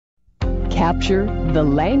Capture the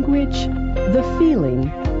language, the feeling,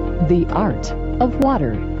 the art of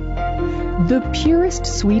water. The Purist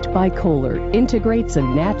Suite by Kohler integrates a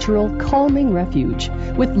natural, calming refuge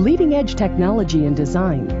with leading-edge technology and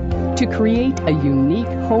design to create a unique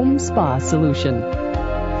home spa solution.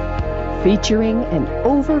 Featuring an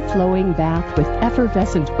overflowing bath with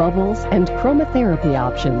effervescent bubbles and chromotherapy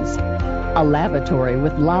options, a lavatory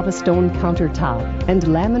with lava stone countertop and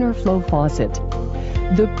laminar flow faucet,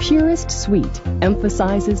 the Purist Suite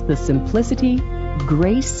emphasizes the simplicity,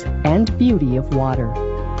 grace, and beauty of water.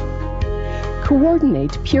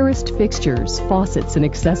 Coordinate Purist fixtures, faucets, and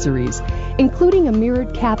accessories, including a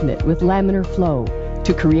mirrored cabinet with laminar flow,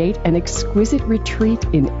 to create an exquisite retreat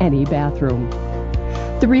in any bathroom.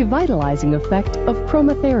 The revitalizing effect of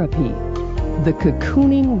chromotherapy, the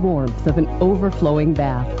cocooning warmth of an overflowing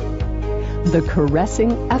bath, the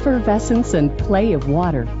caressing effervescence and play of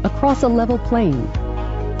water across a level plane.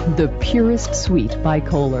 The Purist Suite by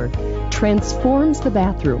Kohler transforms the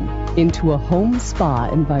bathroom into a home spa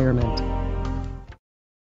environment.